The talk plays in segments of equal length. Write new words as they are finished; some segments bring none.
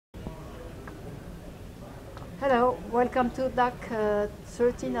Hello, welcome to DAC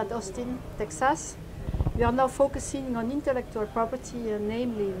 13 at Austin, Texas. We are now focusing on intellectual property,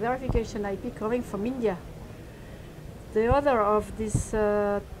 namely verification IP coming from India. The author of this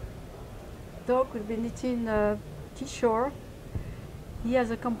talk will be Nitin Kishore. He has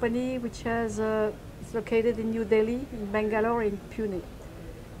a company which is located in New Delhi, in Bangalore, in Pune.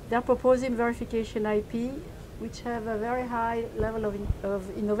 They are proposing verification IP which have a very high level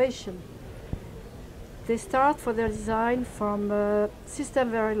of innovation. They start for their design from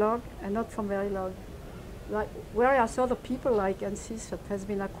system Verilog and not from Verilog. Whereas other people like ANSYS, that has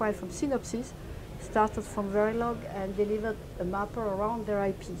been acquired from Synopsys, started from Verilog and delivered a mapper around their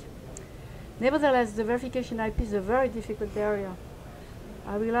IP. Nevertheless, the verification IP is a very difficult area.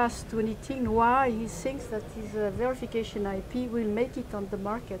 I will ask to Nitin why he thinks that his verification IP will make it on the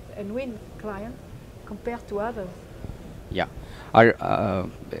market and win client compared to others. Yeah.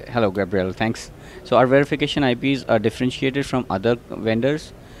 Hello, Gabriel. Thanks. So our verification IPs are differentiated from other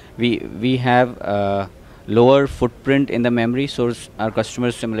vendors. We have lower footprint in the memory, so our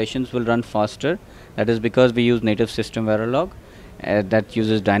customer simulations will run faster. That is because we use native system Verilog that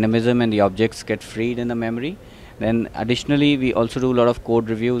uses dynamism, and the objects get freed in the memory. Then additionally, we also do a lot of code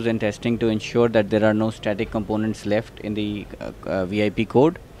reviews and testing to ensure that there are no static components left in the VIP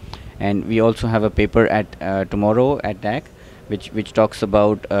code. And we also have a paper at tomorrow at DAC, which talks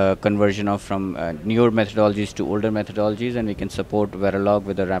about conversion of from newer methodologies to older methodologies, and we can support Verilog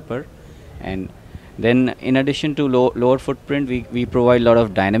with a wrapper. And then in addition to lower footprint, we provide a lot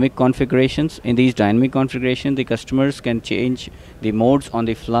of dynamic configurations. In these dynamic configurations, the customers can change the modes on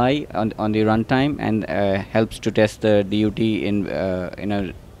the fly on the runtime, and helps to test the DUT in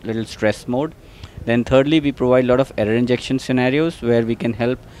a little stress mode. Then thirdly, we provide a lot of error injection scenarios where we can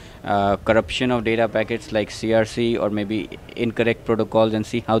help corruption of data packets like CRC or maybe incorrect protocols, and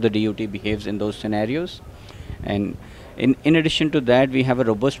see how the DUT behaves in those scenarios. And in addition to that, we have a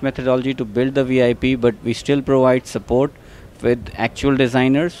robust methodology to build the VIP, but we still provide support with actual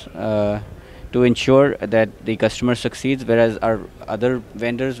designers to ensure that the customer succeeds, whereas our other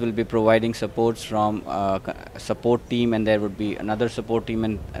vendors will be providing supports from support team, and there would be another support team,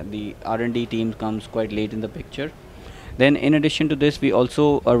 and the R&D team comes quite late in the picture. Then in addition to this, we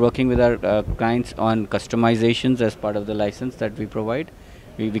also are working with our clients on customizations as part of the license that we provide.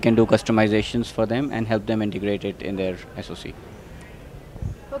 We can do customizations for them and help them integrate it in their SoC.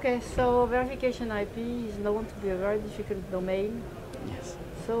 Okay, so verification IP is known to be a very difficult domain. Yes.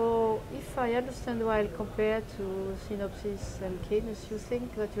 So if I understand well, compared to Synopsys and Cadence, you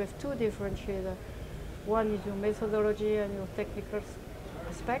think that you have two differentiators. One is your methodology and your technical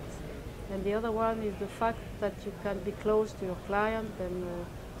aspects, and the other one is the fact that you can be close to your client and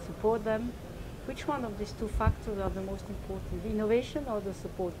support them. Which one of these two factors are the most important, the innovation or the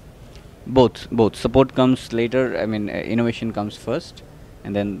support? Both. Support comes later. I mean, innovation comes first,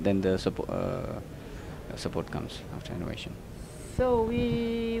 and then the support comes after innovation. So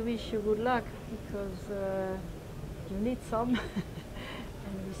we wish you good luck, because you need some,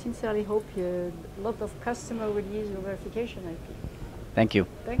 and we sincerely hope a lot of customers will use your verification IP. Thank you.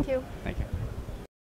 Thank you. Thank you.